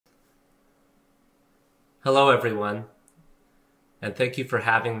Hello, everyone, and thank you for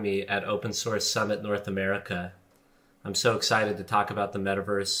having me at Open Source Summit North America. I'm so excited to talk about the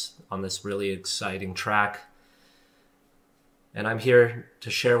metaverse on this really exciting track. And I'm here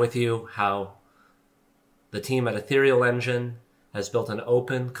to share with you how the team at Ethereal Engine has built an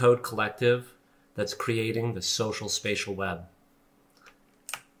open code collective that's creating the social spatial web.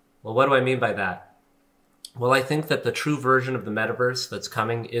 Well, what do I mean by that? Well, I think that the true version of the metaverse that's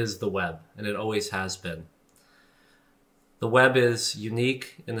coming is the web, and it always has been. The web is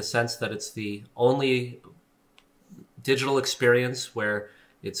unique in the sense that it's the only digital experience where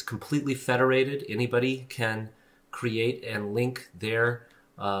it's completely federated. Anybody can create and link their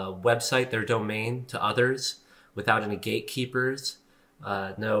website, their domain to others without any gatekeepers.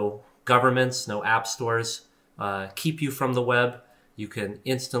 No governments, no app stores keep you from the web. You can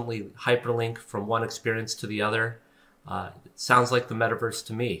instantly hyperlink from one experience to the other. It sounds like the metaverse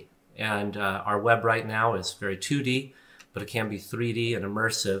to me. And our web right now is very 2D, but it can be 3D and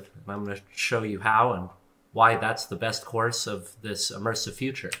immersive. And I'm going to show you how and why that's the best course of this immersive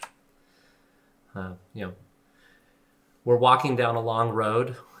future. We're walking down a long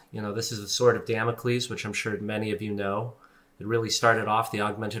road. This is the sword of Damocles, which I'm sure many of you know. It really started off the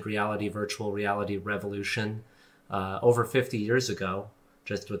augmented reality, virtual reality revolution over 50 years ago,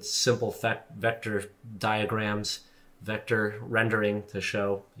 just with simple vector diagrams, vector rendering to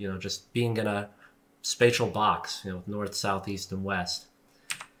show, just being in a spatial box, with north, south, east, and west.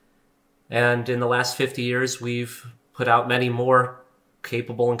 And in the last 50 years, we've put out many more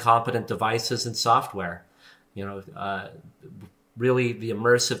capable and competent devices and software. Really the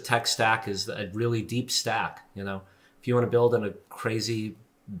immersive tech stack is a really deep stack. If you want to build in a crazy,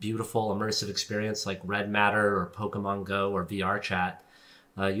 beautiful, immersive experience like Red Matter or Pokemon Go or VR chat,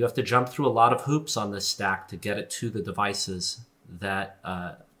 you have to jump through a lot of hoops on this stack to get it to the devices that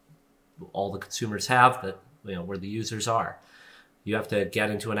all the consumers have, that where the users are. You have to get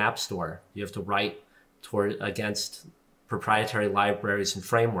into an app store. You have to write against proprietary libraries and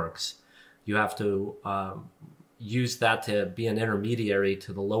frameworks. You have to use that to be an intermediary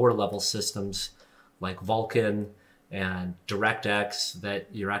to the lower level systems like Vulkan and DirectX that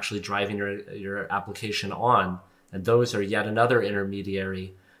you're actually driving your application on. And those are yet another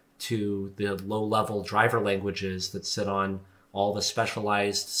intermediary to the low level driver languages that sit on all the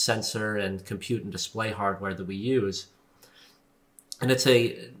specialized sensor and compute and display hardware that we use. And it's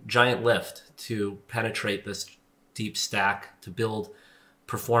a giant lift to penetrate this deep stack, to build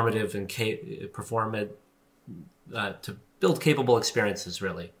performative and to build capable experiences,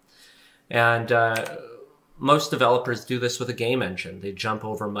 really. And most developers do this with a game engine. They jump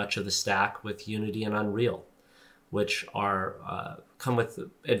over much of the stack with Unity and Unreal, which are come with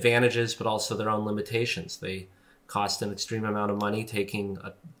advantages, but also their own limitations. They cost an extreme amount of money, taking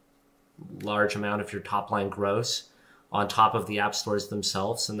a large amount of your top line gross on top of the app stores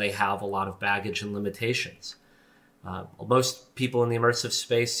themselves, and they have a lot of baggage and limitations. Most people in the immersive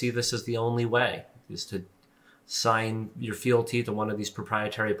space see this as the only way, is to sign your fealty to one of these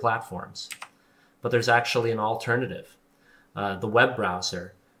proprietary platforms. But there's actually an alternative. The web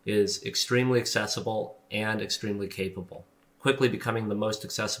browser is extremely accessible and extremely capable, quickly becoming the most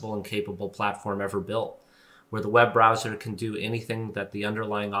accessible and capable platform ever built, where the web browser can do anything that the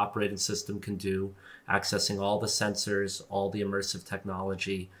underlying operating system can do, accessing all the sensors, all the immersive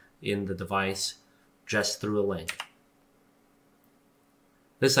technology in the device just through a link.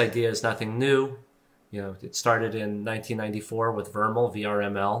 This idea is nothing new. It started in 1994 with Vermal,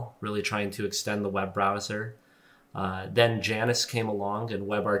 VRML, really trying to extend the web browser. Then Janus came along and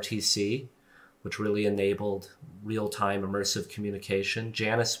WebRTC, which really enabled real-time immersive communication.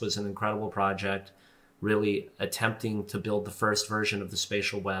 Janus was an incredible project, really attempting to build the first version of the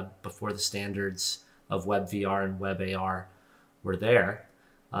spatial web before the standards of WebVR and WebAR were there.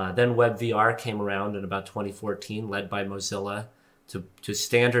 Then WebVR came around in about 2014, led by Mozilla, to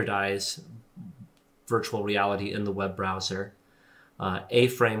standardize virtual reality in the web browser.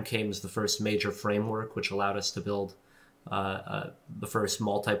 A-Frame came as the first major framework, which allowed us to build the first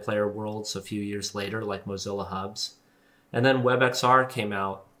multiplayer worlds a few years later, like Mozilla Hubs. And then WebXR came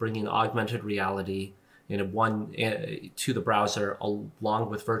out, bringing augmented reality to the browser along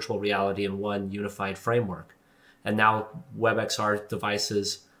with virtual reality in one unified framework. And now WebXR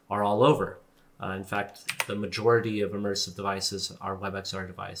devices are all over. In fact, the majority of immersive devices are WebXR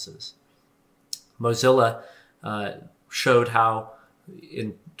devices. Mozilla showed how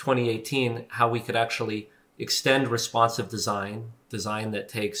in 2018 how we could actually extend responsive design that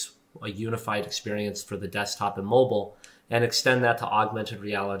takes a unified experience for the desktop and mobile, and extend that to augmented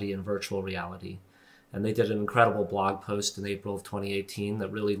reality and virtual reality. And they did an incredible blog post in April of 2018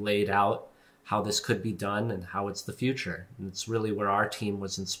 that really laid out how this could be done and how it's the future. And it's really where our team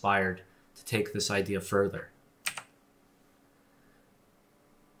was inspired to take this idea further.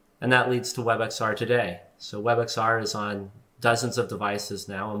 And that leads to WebXR today. So WebXR is on dozens of devices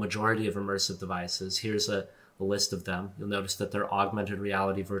now, a majority of immersive devices. Here's a list of them. You'll notice that they're augmented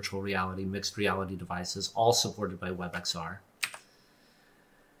reality, virtual reality, mixed reality devices, all supported by WebXR.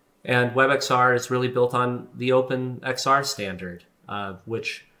 And WebXR is really built on the open XR standard,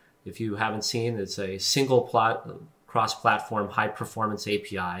 which, if you haven't seen, it's a single cross-platform high-performance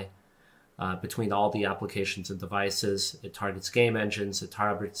API between all the applications and devices. It targets game engines, it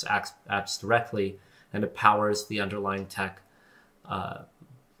targets apps directly, and it powers the underlying tech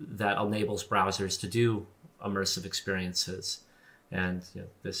that enables browsers to do immersive experiences. And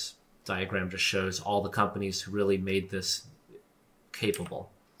this diagram just shows all the companies who really made this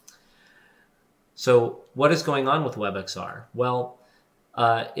capable. So what is going on with WebXR? Well,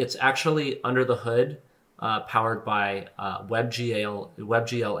 it's actually under the hood, powered by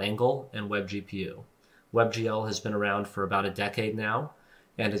WebGL Angle and WebGPU. WebGL has been around for about a decade now,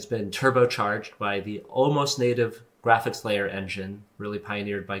 and it's been turbocharged by the almost native graphics layer engine, really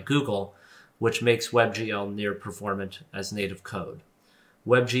pioneered by Google, which makes WebGL near performant as native code.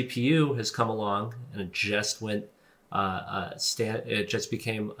 WebGPU has come along, and it just went it just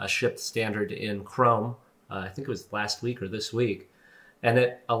became a shipped standard in Chrome. I think it was last week or this week, and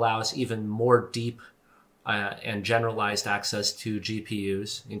it allows even more deep and generalized access to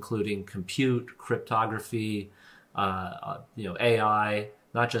GPUs, including compute, cryptography, AI,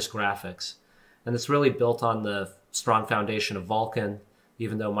 not just graphics. And it's really built on the strong foundation of Vulkan,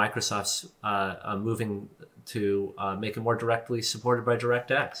 even though Microsoft's moving to make it more directly supported by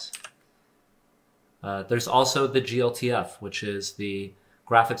DirectX. There's also the GLTF, which is the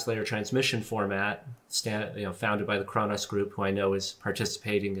graphics layer transmission format, founded by the Kronos Group, who I know is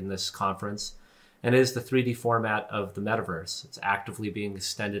participating in this conference, and is the 3D format of the metaverse. It's actively being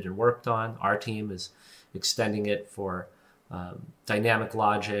extended and worked on. Our team is extending it for dynamic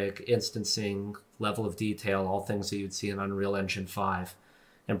logic, instancing, level of detail, all things that you'd see in Unreal Engine 5,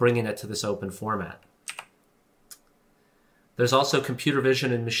 and bringing it to this open format. There's also computer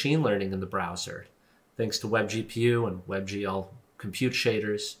vision and machine learning in the browser, thanks to WebGPU and WebGL compute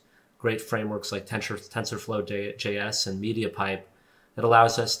shaders, great frameworks like TensorFlow.js and MediaPipe. It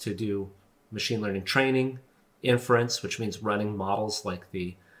allows us to do machine learning training, inference, which means running models like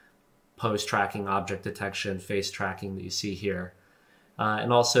the pose tracking, object detection, face tracking that you see here.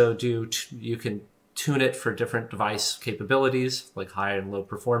 And also you can tune it for different device capabilities like high and low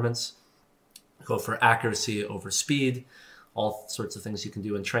performance, go for accuracy over speed, all sorts of things you can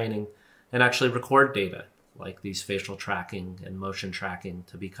do in training, and actually record data like these facial tracking and motion tracking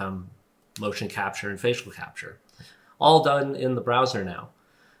to become motion capture and facial capture. All done in the browser now.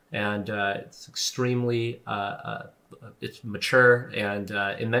 And it's extremely, it's mature and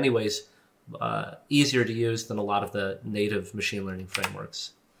in many ways easier to use than a lot of the native machine learning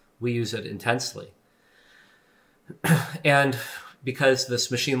frameworks. We use it intensely. And because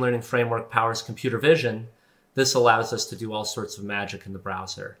this machine learning framework powers computer vision, this allows us to do all sorts of magic in the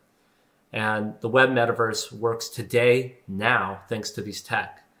browser. And the web metaverse works today, now, thanks to these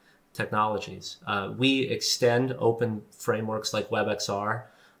technologies. We extend open frameworks like WebXR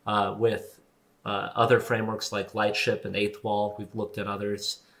with other frameworks like Lightship and Eighth Wall. We've looked at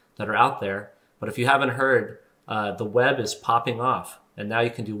others that are out there. But if you haven't heard, the web is popping off. And now you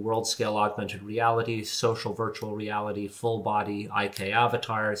can do world-scale augmented reality, social virtual reality, full-body IK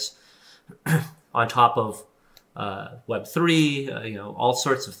avatars, on top of Web3, all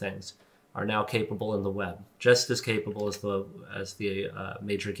sorts of things are now capable in the web, just as capable as the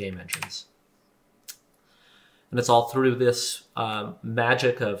major game engines. And it's all through this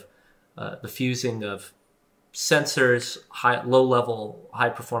magic of the fusing of sensors, low-level,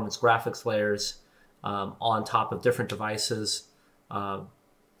 high-performance graphics layers on top of different devices,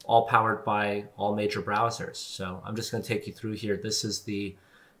 all powered by all major browsers. So I'm just going to take you through here. This is the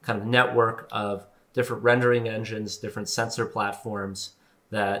kind of network of different rendering engines, different sensor platforms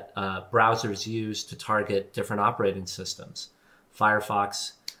that browsers use to target different operating systems.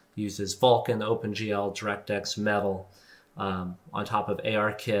 Firefox uses Vulkan, OpenGL, DirectX, Metal, on top of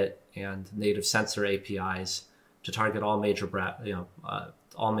ARKit and native sensor APIs to target all major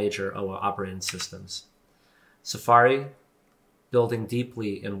operating systems. Safari, building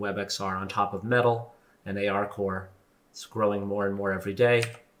deeply in WebXR on top of Metal and AR Core. It's growing more and more every day.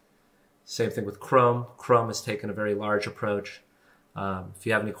 Same thing with Chrome. Chrome has taken a very large approach. If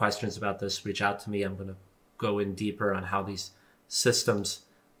you have any questions about this, reach out to me. I'm going to go in deeper on how these systems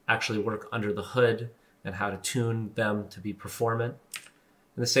actually work under the hood and how to tune them to be performant.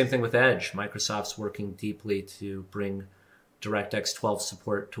 And the same thing with Edge. Microsoft's working deeply to bring DirectX 12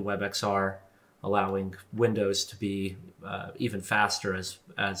 support to WebXR, allowing Windows to be even faster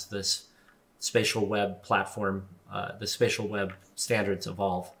as this spatial web platform, the spatial web standards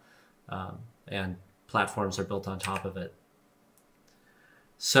evolve, and platforms are built on top of it.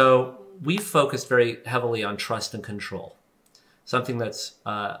 So we focused very heavily on trust and control, something that's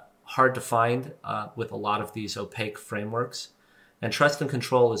hard to find with a lot of these opaque frameworks. And trust and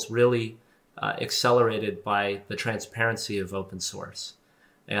control is really accelerated by the transparency of open source.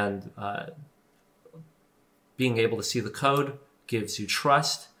 And being able to see the code gives you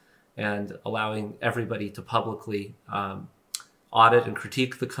trust, and allowing everybody to publicly audit and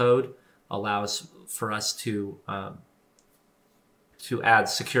critique the code allows for us to add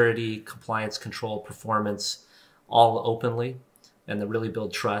security, compliance, control, performance, all openly, and to really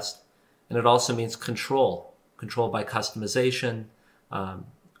build trust. And it also means control by customization,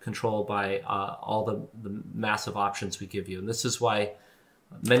 control by all the massive options we give you. And this is why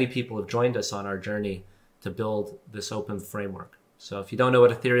many people have joined us on our journey to build this open framework. So if you don't know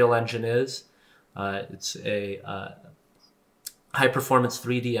what Ethereal Engine is, it's a high-performance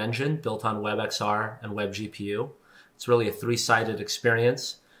 3D engine built on WebXR and WebGPU. It's really a three-sided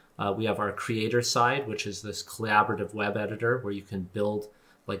experience. We have our creator side, which is this collaborative web editor where you can build,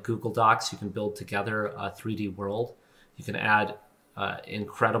 like Google Docs, you can build together a 3D world. You can add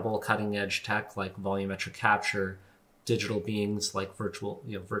incredible cutting-edge tech like volumetric capture, digital beings like virtual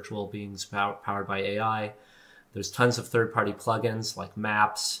beings powered by AI. There's tons of third-party plugins like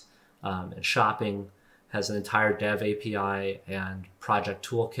Maps and Shopping. Has an entire dev API and project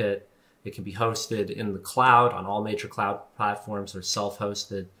toolkit. It can be hosted in the cloud on all major cloud platforms or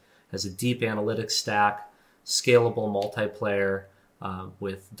self-hosted. Has a deep analytics stack, scalable multiplayer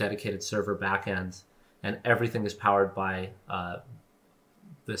with dedicated server backends, and everything is powered by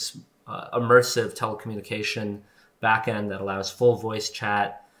this immersive telecommunication backend that allows full voice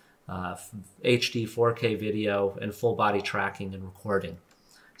chat, HD 4K video, and full body tracking and recording.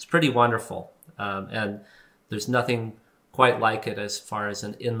 It's pretty wonderful. And there's nothing quite like it as far as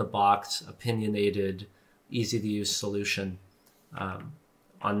an in-the-box, opinionated, easy-to-use solution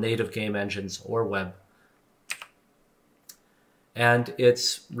on native game engines or web. And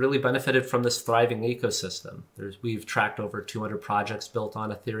it's really benefited from this thriving ecosystem. We've tracked over 200 projects built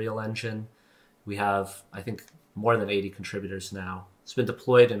on Ethereal Engine. We have, I think, more than 80 contributors now. It's been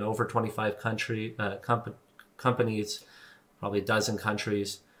deployed in over 25 companies, probably a dozen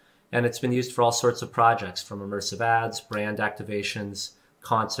countries. And it's been used for all sorts of projects, from immersive ads, brand activations,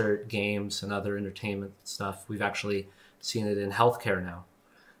 concert, games, and other entertainment stuff. We've actually seen it in healthcare now.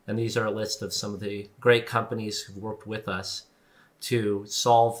 And these are a list of some of the great companies who've worked with us to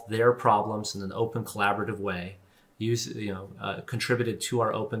solve their problems in an open, collaborative way, contributed to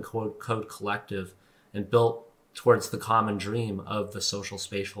our open code collective, and built towards the common dream of the social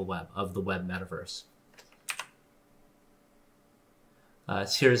spatial web, of the web metaverse.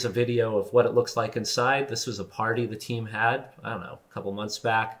 Here's a video of what it looks like inside. This was a party the team had, I don't know, a couple months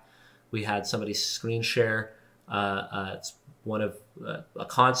back. We had somebody screen share it's one of a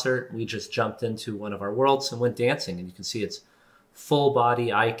concert. We just jumped into one of our worlds and went dancing, and you can see it's full body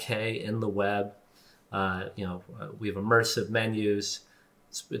IK in the web. We have immersive menus.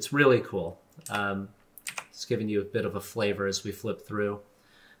 It's really cool. It's giving you a bit of a flavor as we flip through.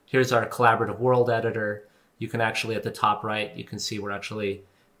 Here's our collaborative world editor. You can actually, at the top right, you can see we're actually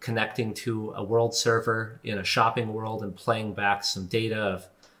connecting to a world server in a shopping world and playing back some data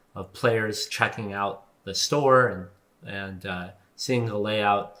of players checking out the store and seeing the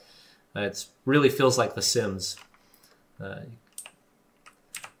layout. It really feels like The Sims.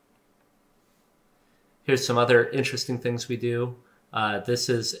 Here's some other interesting things we do. This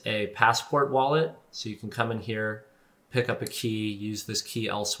is a passport wallet, so you can come in here, pick up a key, use this key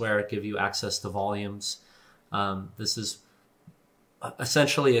elsewhere, give you access to volumes. This is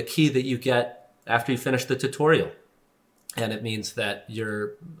essentially a key that you get after you finish the tutorial. And it means that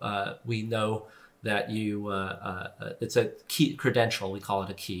we know that it's a key credential. We call it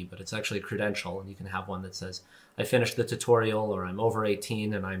a key, but it's actually a credential. And you can have one that says, I finished the tutorial, or I'm over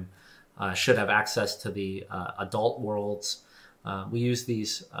 18 and should have access to the adult worlds. We use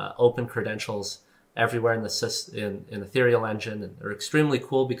these open credentials everywhere in the Ethereal Engine, and they're extremely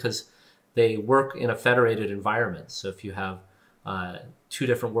cool because they work in a federated environment. So if you have 2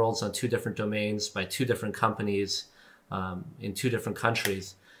 different worlds on 2 different domains by 2 different companies in 2 different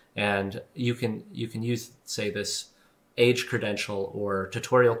countries, and you can use, say, this age credential or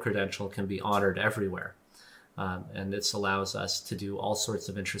tutorial credential can be honored everywhere. And this allows us to do all sorts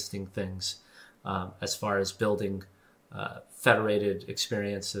of interesting things as far as building federated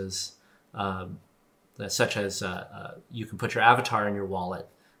experiences, such as you can put your avatar in your wallet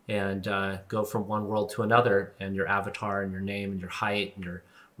and go from one world to another, and your avatar and your name and your height and your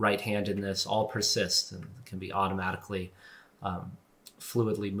right-handedness all persist and can be automatically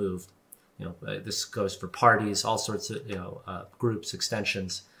fluidly moved. This goes for parties, all sorts of groups,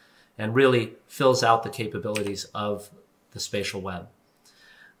 extensions, and really fills out the capabilities of the spatial web.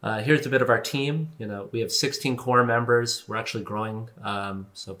 Here's a bit of our team. We have 16 core members. We're actually growing,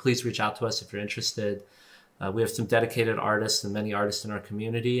 so please reach out to us if you're interested. We have some dedicated artists and many artists in our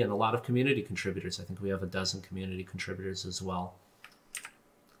community, and a lot of community contributors. I think we have a dozen community contributors as well.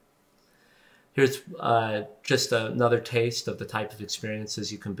 Here's just another taste of the type of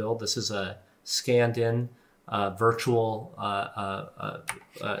experiences you can build. This is a scanned-in virtual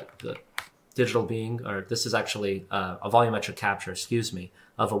digital being, or this is actually a volumetric capture, excuse me,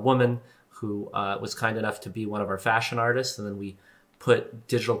 of a woman who was kind enough to be one of our fashion artists, and then we put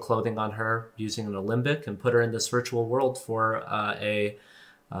digital clothing on her using an alembic and put her in this virtual world for a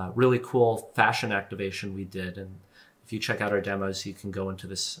really cool fashion activation we did. And if you check out our demos, you can go into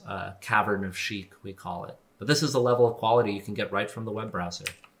this cavern of chic, we call it. But this is the level of quality you can get right from the web browser.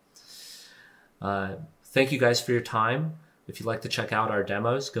 Thank you guys for your time. If you'd like to check out our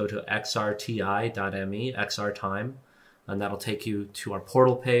demos, go to xrti.me, xrtime, and that'll take you to our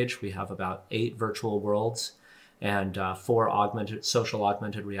portal page. We have about 8 virtual worlds and 4 social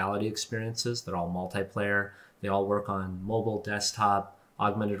augmented reality experiences. They're all multiplayer. They all work on mobile, desktop,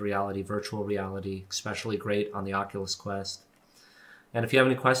 augmented reality, virtual reality, especially great on the Oculus Quest. And if you have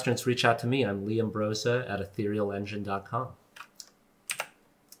any questions, reach out to me. I'm Liam Broza at etherealengine.com.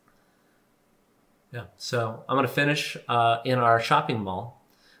 Yeah, so I'm going to finish in our shopping mall,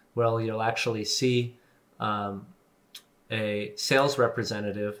 where you'll actually see a sales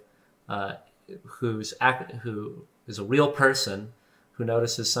representative who is a real person who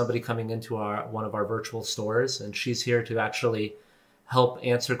notices somebody coming into one of our virtual stores, and she's here to actually help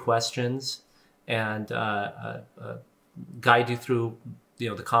answer questions and guide you through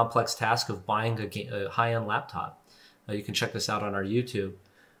the complex task of buying a high-end laptop. You can check this out on our YouTube.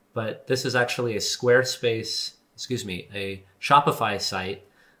 But this is actually a Squarespace, a Shopify site,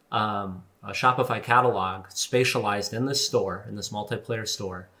 a Shopify catalog spatialized in this store, in this multiplayer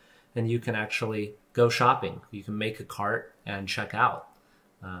store, and you can actually go shopping. You can make a cart and check out.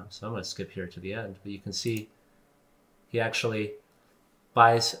 So I'm going to skip here to the end, but you can see he actually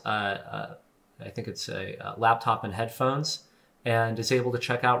buys, I think it's a laptop and headphones, and is able to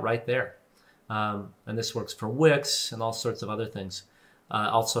check out right there. And this works for Wix and all sorts of other things.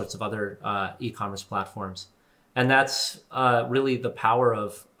 All sorts of other e-commerce platforms. And that's really the power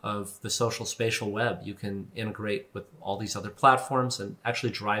of the social spatial web. You can integrate with all these other platforms and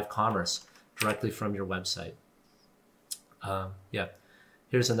actually drive commerce directly from your website. Yeah,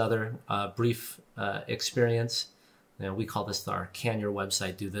 here's another brief experience. We call this our Can Your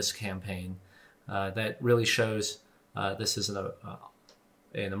Website Do This campaign. That really shows this is an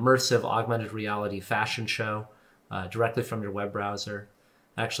immersive augmented reality fashion show directly from your web browser.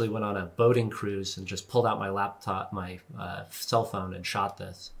 I actually went on a boating cruise and just pulled out my laptop, my cell phone, and shot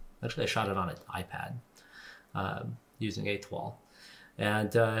this. Actually, I shot it on an iPad using A12,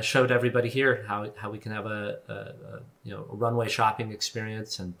 and showed everybody here how we can have a runway shopping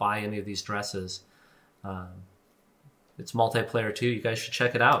experience and buy any of these dresses. It's multiplayer too. You guys should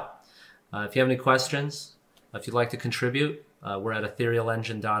check it out. If you have any questions, if you'd like to contribute, we're at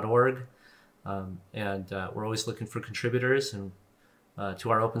etherealengine.org, and we're always looking for contributors and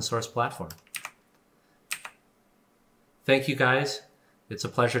to our open source platform. Thank you guys. It's a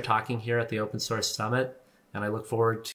pleasure talking here at the Open Source Summit, and I look forward to